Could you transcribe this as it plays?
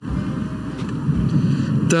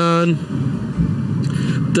Dun.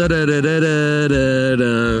 Da da da da da da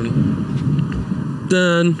da.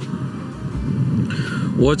 Dun.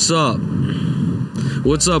 What's up?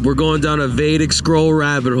 What's up? We're going down a Vedic scroll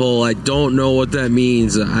rabbit hole. I don't know what that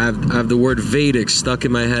means. I have the word Vedic stuck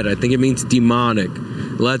in my head. I think it means demonic.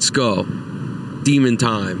 Let's go. Demon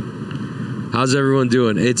time. How's everyone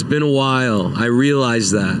doing? It's been a while. I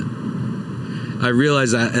realize that.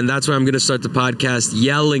 And that's why I'm going to start the podcast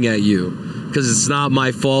yelling at you. Because it's not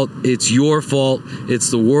my fault. It's your fault. It's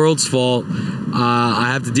the world's fault. I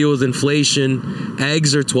have to deal with inflation.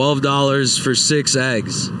 Eggs are $12 for 6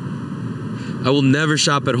 eggs. I will never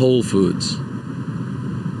shop at Whole Foods.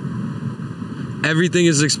 Everything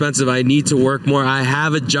is expensive. I need to work more. I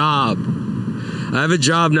have a job. I have a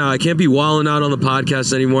job now. I can't be wilding out on the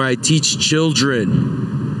podcast anymore. I teach children.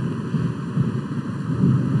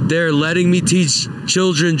 They're letting me teach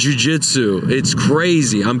children jiu-jitsu. It's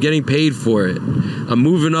crazy. I'm getting paid for it. I'm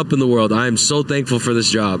moving up in the world. I am so thankful for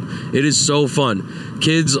this job. It is so fun.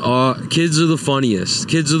 Kids are the funniest.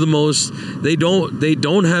 Kids are the most. They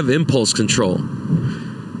don't have impulse control.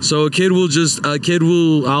 So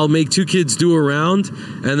I'll make 2 kids do a round,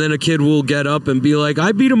 and then a kid will get up and be like,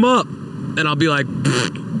 I beat him up. And I'll be like,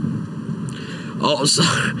 oh, so,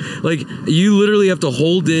 like, you literally have to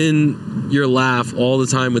hold in your laugh all the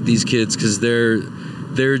time with these kids because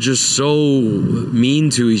they're just so mean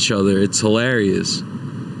to each other. It's hilarious.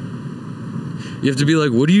 You have to be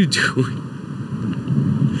like, what are you doing?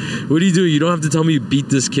 What are you doing? You don't have to tell me you beat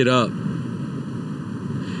this kid up.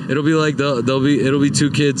 It'll be like it'll be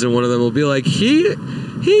 2 kids and one of them will be like, he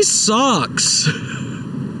sucks.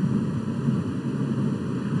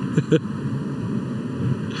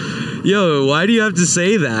 Yo, why do you have to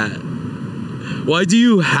say that? Why do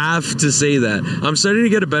you have to say that? I'm starting to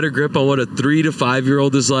get a better grip on what a 3 to 5 year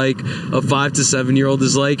old is like, a 5 to 7 year old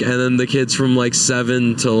is like, and then the kids from like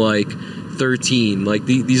 7 to like 13. Like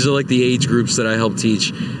these are like the age groups that I help teach,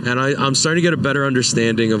 and I'm starting to get a better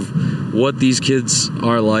understanding of what these kids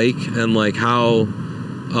are like and like how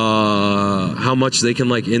much they can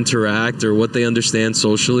like interact or what they understand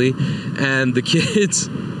socially. And the kids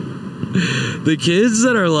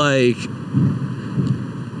that are like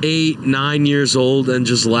 8, 9 years old and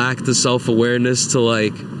just lack the self-awareness to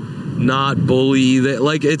like not bully that,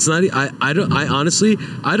 like, it's not, I honestly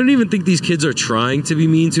don't even think these kids are trying to be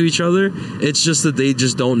mean to each other. It's just that they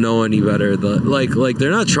just don't know any better. Like they're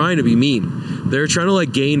not trying to be mean. They're trying to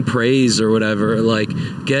like gain praise or whatever, like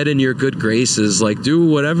get in your good graces, like do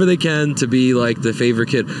whatever they can to be like the favorite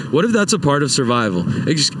kid. What if that's a part of survival?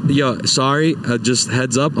 Sorry, just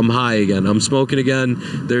heads up, I'm high again. I'm smoking again.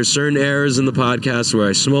 There's certain errors in the podcast where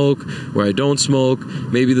I smoke, where I don't smoke.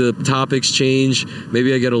 Maybe the topics change.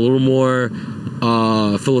 Maybe I get a little more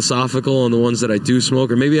philosophical on the ones that I do smoke,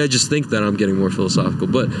 or maybe I just think that I'm getting more philosophical.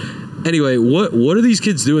 But anyway, what are these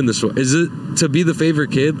kids doing this for? Is it to be the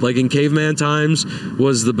favorite kid? Like in caveman times,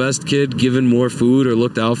 was the best kid given more food or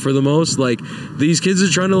looked out for the most? Like these kids are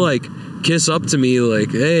trying to like kiss up to me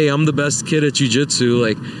like, hey, I'm the best kid at jiu-jitsu.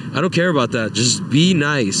 Like, I don't care about that. Just be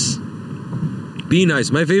nice. Be nice.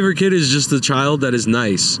 My favorite kid is just the child that is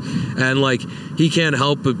nice. And like, he can't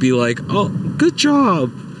help but be like, oh, good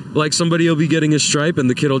job. Like somebody will be getting a stripe and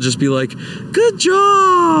the kid will just be like, good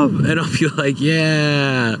job. And I'll be like,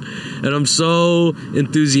 yeah. And I'm so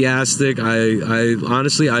enthusiastic. I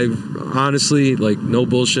honestly, like, no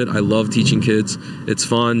bullshit, I love teaching kids. It's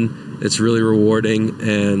fun. It's really rewarding.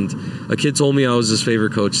 And a kid told me I was his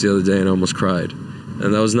favorite coach the other day and I almost cried.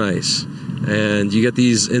 And that was nice. And you get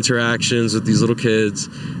these interactions with these little kids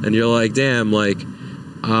and you're like, damn, like,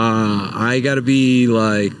 I gotta be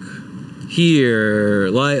like, here,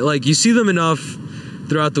 like you see them enough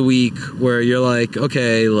throughout the week where you're like,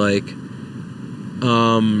 okay, like,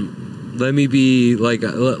 let me be like,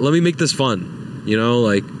 let me make this fun, you know?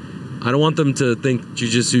 Like, I don't want them to think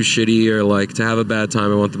jiu-jitsu shitty or like to have a bad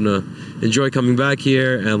time. I want them to enjoy coming back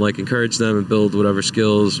here and like encourage them and build whatever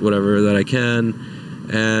skills, whatever that I can.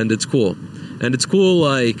 And it's cool.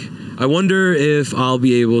 Like, I wonder if I'll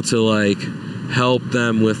be able to like help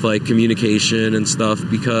them with like communication and stuff,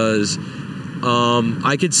 because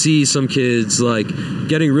I could see some kids like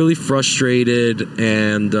getting really frustrated,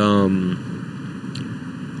 and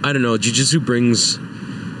I don't know, jiu-jitsu brings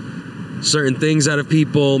certain things out of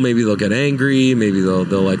people. Maybe they'll get angry, maybe they'll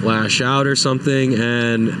like lash out or something,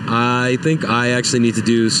 and I think I actually need to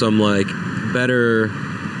do some like better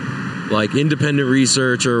like independent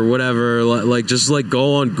research or whatever, like just like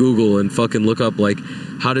go on Google and fucking look up like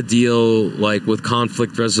how to deal like with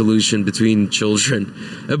conflict resolution between children.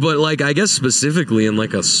 But like, I guess specifically in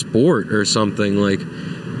like a sport or something, like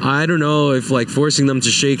I don't know if like forcing them to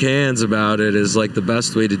shake hands about it is like the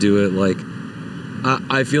best way to do it. Like,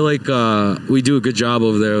 I feel like we do a good job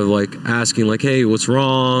over there of like asking like, hey, what's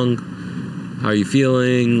wrong? How are you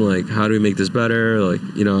feeling? Like, how do we make this better? Like,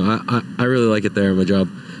 you know, I really like it there in my job.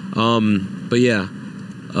 But yeah,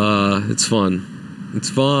 it's fun. It's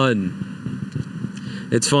fun.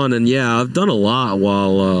 And yeah, I've done a lot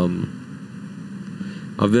while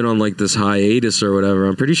I've been on like this hiatus or whatever.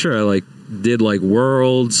 I'm pretty sure I like did like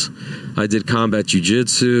Worlds. I did combat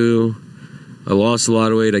jiu-jitsu. I lost a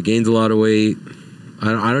lot of weight. I gained a lot of weight.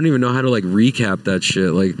 I don't even know how to like recap that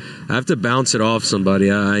shit. Like, I have to bounce it off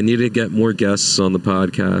somebody. I need to get more guests on the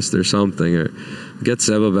podcast or something, or get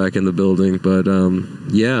Seba back in the building. But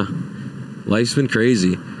yeah, life's been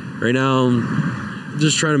crazy. Right now, I'm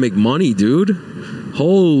just trying to make money, dude.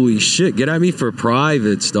 Holy shit, get at me for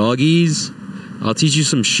privates, doggies. I'll teach you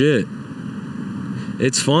some shit.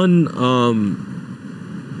 It's fun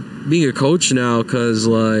being a coach now, because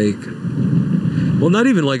like, well, not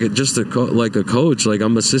even like just a coach. Like,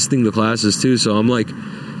 I'm assisting the classes too, so I'm like,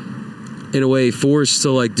 in a way, forced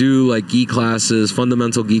to like do like gi classes,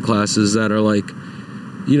 fundamental gi classes that are like,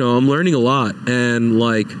 you know, I'm learning a lot. And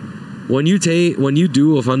like, when you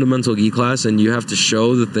do a fundamental gi class and you have to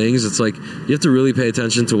show the things, it's like you have to really pay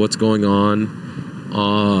attention to what's going on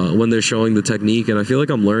when they're showing the technique. And I feel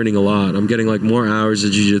like I'm learning a lot. I'm getting like more hours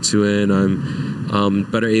of jiu-jitsu in. I'm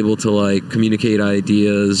better able to like communicate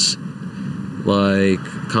ideas, like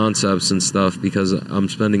concepts and stuff, because I'm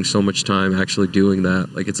spending so much time actually doing that.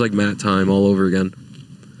 Like, it's like mat time all over again.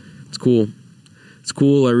 It's cool.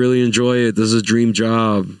 I really enjoy it. This is a dream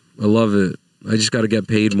job. I love it. I just got to get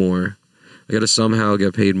paid more. I got to somehow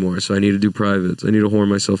get paid more. So I need to do privates. I need to whore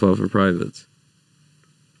myself out for privates.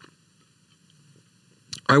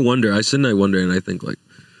 I sit and I wonder, and I think like,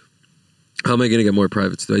 how am I going to get more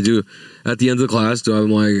privates? Do I do at the end of the class? Do I'm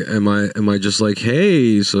like, am I just like,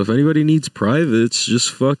 hey, so if anybody needs privates, just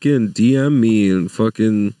fucking DM me and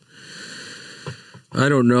fucking, I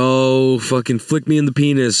don't know, fucking flick me in the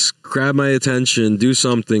penis, grab my attention, do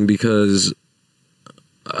something, because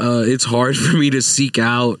it's hard for me to seek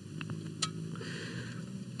out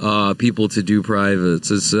people to do privates.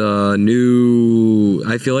 It's new.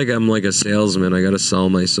 I feel like I'm like a salesman. I got to sell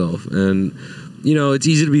myself, and you know, it's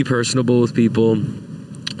easy to be personable with people.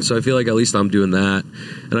 So I feel like at least I'm doing that,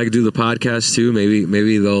 and I could do the podcast too.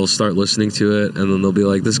 Maybe they'll start listening to it, and then they'll be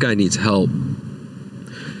like, "This guy needs help."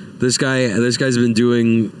 This guy's been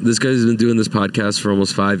doing this podcast for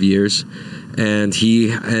almost 5 years, and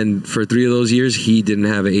for 3 of those years he didn't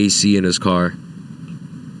have an AC in his car.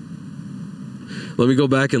 Let me go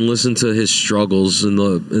back and listen to his struggles in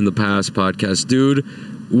the past podcast, dude.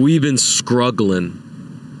 We've been struggling.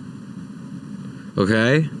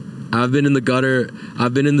 Okay? I've been in the gutter.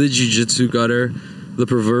 I've been in the jiu-jitsu gutter, the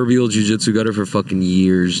proverbial jiu-jitsu gutter, for fucking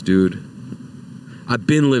years, dude. I've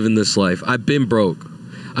been living this life. I've been broke.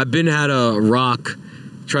 I've been had a rock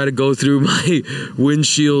try to go through my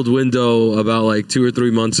windshield window about like 2 or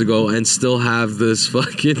 3 months ago and still have this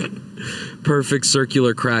fucking perfect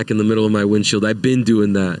circular crack in the middle of my windshield. I've been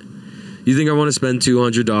doing that. You think I want to spend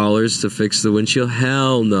 $200 to fix the windshield?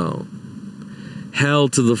 Hell no. Hell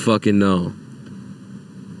to the fucking no.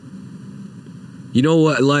 You know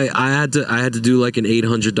what? Like, I had to do like an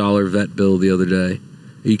 $800 vet bill the other day.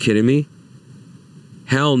 Are you kidding me?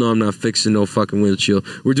 Hell no, I'm not fixing no fucking windshield.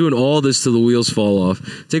 We're doing all this till the wheels fall off.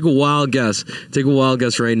 Take a wild guess. Take a wild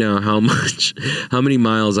guess right now how many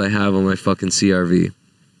miles I have on my fucking CRV.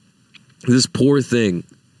 This poor thing.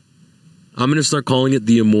 I'm going to start calling it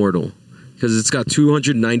the Immortal, because it's got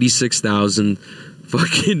 296,000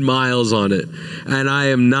 fucking miles on it, and I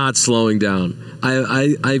am not slowing down.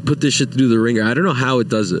 I put this shit through the ringer. I don't know how it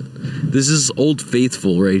does it. This is Old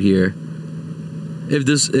Faithful right here. If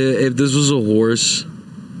this was a horse,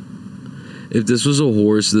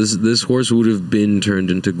 this horse would have been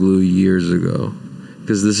turned into glue years ago,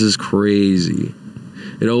 because this is crazy.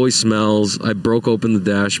 It always smells. I broke open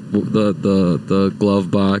the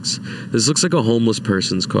glove box. This looks like a homeless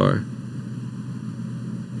person's car.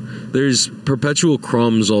 There's perpetual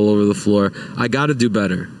crumbs all over the floor. I gotta do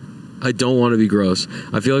better. I don't want to be gross.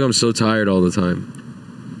 I feel like I'm so tired all the time.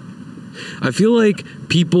 I feel like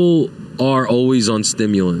people are always on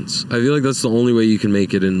stimulants. I feel like that's the only way you can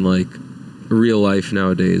make it in like real life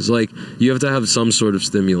nowadays. Like, you have to have some sort of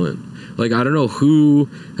stimulant. Like, I don't know who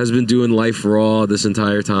has been doing life raw this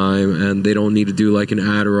entire time and they don't need to do like an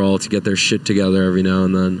Adderall to get their shit together every now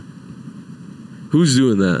and then. Who's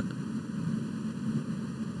doing that?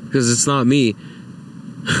 Because it's not me.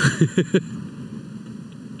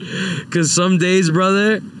 Because some days,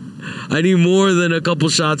 brother, I need more than a couple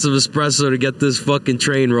shots of espresso to get this fucking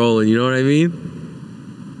train rolling. You know what I mean?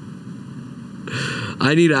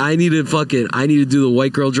 I need to do the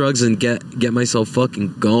white girl drugs and get myself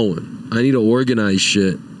fucking going. I need to organize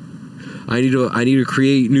shit. I need to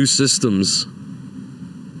create new systems.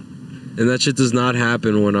 And that shit does not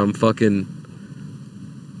happen when I'm fucking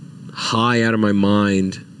high out of my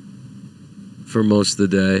mind for most of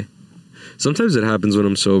the day. Sometimes it happens when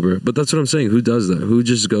I'm sober, but that's what I'm saying. Who does that? Who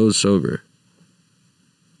just goes sober?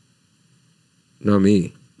 Not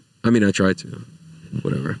me. I mean, I try to.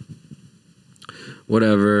 Whatever.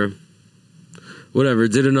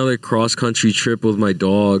 Did another cross-country trip with my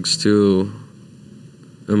dogs, too.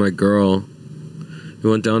 And my girl. We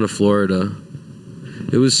went down to Florida.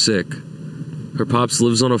 It was sick. Her pops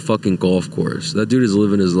lives on a fucking golf course. That dude is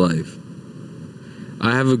living his life.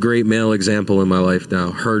 I have a great male example in my life now.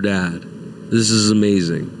 Her dad. This is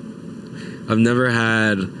amazing. I've never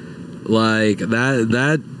had, like,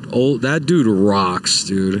 that dude rocks,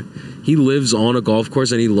 dude. He lives on a golf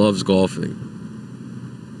course and he loves golfing.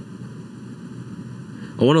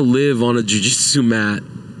 I want to live on a jiu-jitsu mat.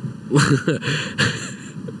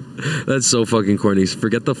 That's so fucking corny.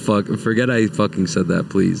 Forget I fucking said that,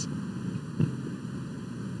 please.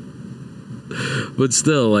 But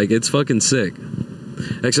still, like, it's fucking sick.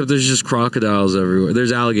 Except there's just crocodiles everywhere.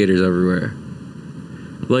 There's alligators everywhere.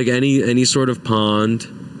 Like any sort of pond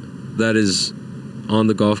that is on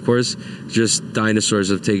the golf course, just dinosaurs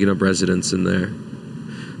have taken up residence in there.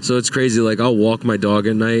 So it's crazy. Like, I'll walk my dog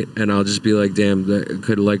at night and I'll just be like, damn, that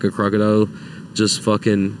could, like, a crocodile just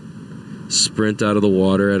fucking sprint out of the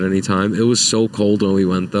water at any time. It was so cold when we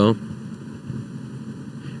went, though,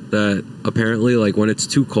 that apparently, like, when it's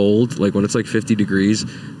too cold, like when it's like 50 degrees,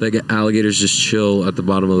 like, alligators just chill at the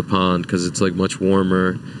bottom of the pond because it's, like, much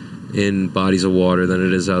warmer in bodies of water than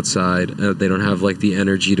it is outside. They don't have, like, the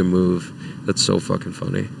energy to move. That's so fucking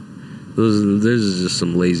funny. There's just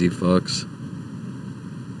some lazy fucks.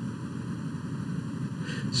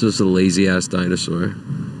 It's just a lazy ass dinosaur.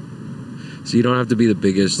 So you don't have to be the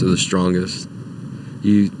biggest or the strongest.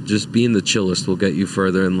 You just being the chillest will get you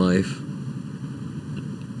further in life.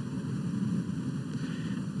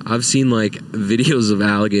 I've seen, like, videos of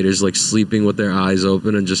alligators, like, sleeping with their eyes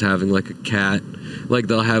open and just having, like, a cat. Like,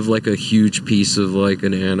 they'll have, like, a huge piece of, like,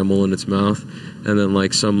 an animal in its mouth, and then,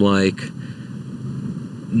 like, some, like,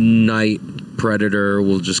 night predator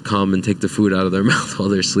will just come and take the food out of their mouth while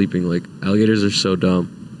they're sleeping. Like, alligators are so dumb.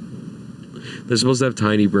 They're supposed to have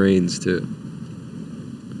tiny brains, too.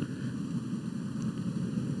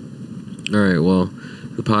 Alright, well,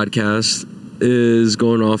 the podcast is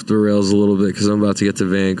going off the rails a little bit because I'm about to get to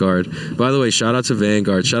Vanguard. By the way, shout out to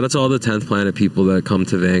Vanguard. Shout out to all the 10th Planet people that come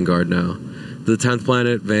to Vanguard now. The 10th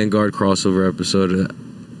Planet Vanguard crossover episode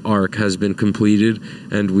arc has been completed,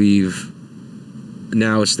 and we've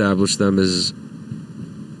now established them as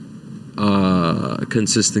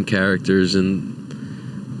consistent characters in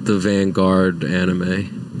the Vanguard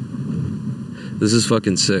anime. This is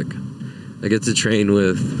fucking sick. I get to train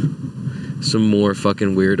with some more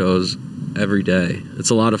fucking weirdos every day. It's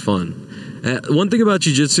a lot of fun. One thing about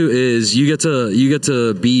jiu-jitsu is you get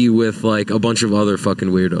to be with, like, a bunch of other fucking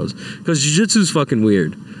weirdos, because jiu-jitsu is fucking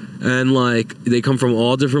weird, and, like, they come from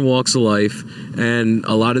all different walks of life, and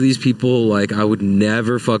a lot of these people, like, I would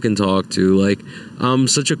never fucking talk to. Like, I'm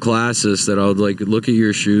such a classist that I would, like, look at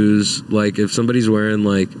your shoes. Like, if somebody's wearing,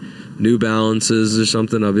 like, New Balances or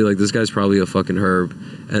something, I'll be like, this guy's probably a fucking herb,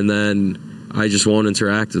 and then I just won't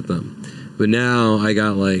interact with them. But now I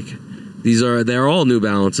got, like, they're all New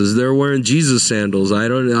Balances. They're wearing Jesus sandals.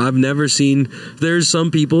 I've never seen, there's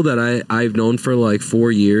some people that I've known for like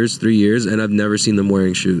 3 years, and I've never seen them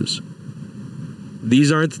wearing shoes.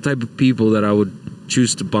 These aren't the type of people that I would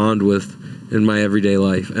choose to bond with in my everyday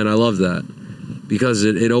life. And I love that because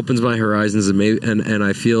it opens my horizons, and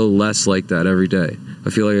I feel less like that every day.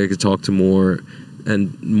 I feel like I could talk to more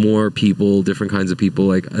people, different kinds of people.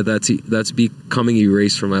 Like, that's becoming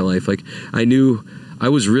erased from my life. Like, I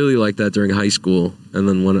was really like that during high school, and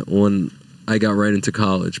then when I got right into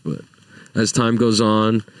college. But as time goes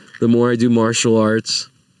on, the more I do martial arts,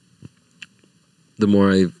 the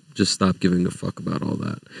more I just stop giving a fuck about all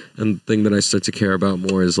that. And the thing that I start to care about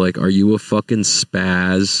more is, like, are you a fucking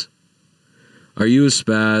spaz? Are you a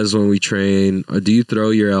spaz when we train? Or do you throw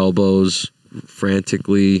your elbows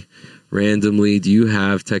frantically, randomly? Do you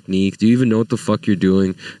have technique? Do you even know what the fuck you're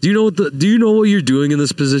doing? Do you know what you're doing in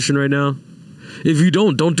this position right now? If you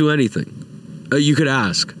don't do anything. You could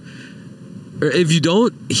ask. Or if you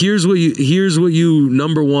don't, here's what you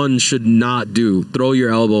number one should not do. Throw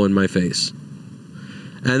your elbow in my face.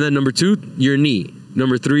 And then number 2, your knee.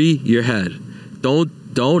 Number 3, your head. Don't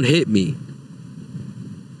Don't hit me.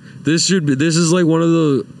 This is like one of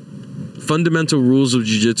the fundamental rules of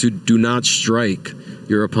jiu-jitsu. Do not strike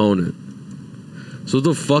your opponent. So what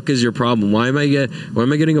the fuck is your problem? Why am I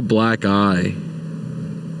getting a black eye?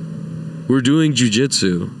 We're doing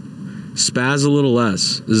jiu-jitsu. Spaz a little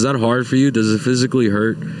less. Is that hard for you? Does it physically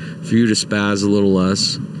hurt for you to spaz a little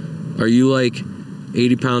less? Are you like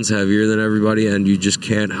 80 pounds heavier than everybody and you just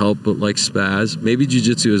can't help but like spaz? Maybe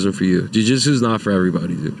jiu-jitsu isn't for you. Jiu-jitsu is not for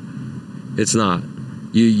everybody, dude. It's not.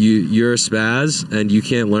 You're a spaz and you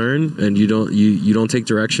can't learn and you don't take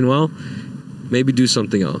direction well. Maybe do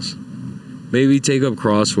something else. Maybe take up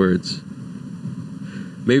crosswords.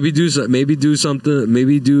 Maybe do something. Maybe do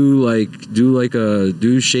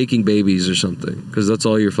shaking babies or something, because that's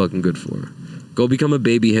all you're fucking good for. Go become a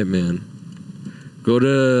baby hitman. Go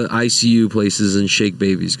to ICU places and shake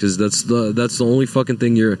babies, because that's the only fucking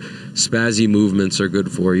thing your spazzy movements are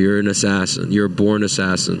good for. You're an assassin. You're a born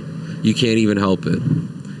assassin. You can't even help it.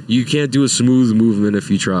 You can't do a smooth movement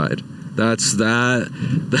if you tried. Those are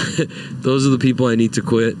the people I need to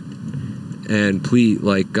quit. And please,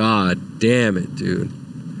 like, God damn it, dude.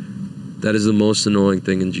 That is the most annoying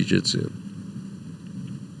thing in jiu-jitsu.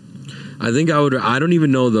 I don't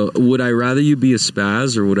even know though. Would I rather you be a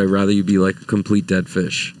spaz or would I rather you be like a complete dead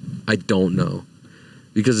fish? I don't know.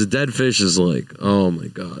 Because a dead fish is like, oh my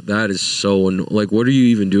God, that is so like, what are you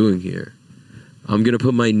even doing here? I'm going to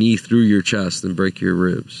put my knee through your chest and break your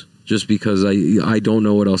ribs. Just because I don't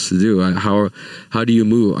know what else to do. How do you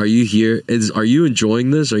move? Are you here? Are you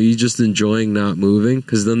enjoying this? Are you just enjoying not moving?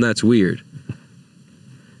 Because then that's weird.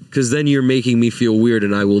 Because then you're making me feel weird,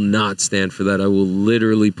 and I will not stand for that. I will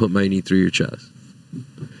literally put my knee through your chest.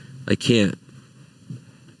 I can't.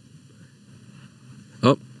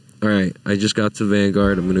 Oh, all right. I just got to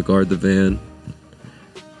Vanguard. I'm going to guard the van.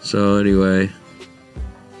 So anyway.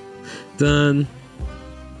 Done.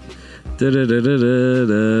 I'm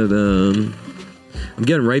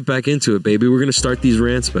getting right back into it, baby. We're going to start these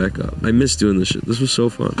rants back up. I miss doing this shit. This was so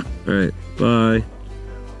fun. All right. Bye.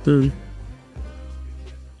 Done.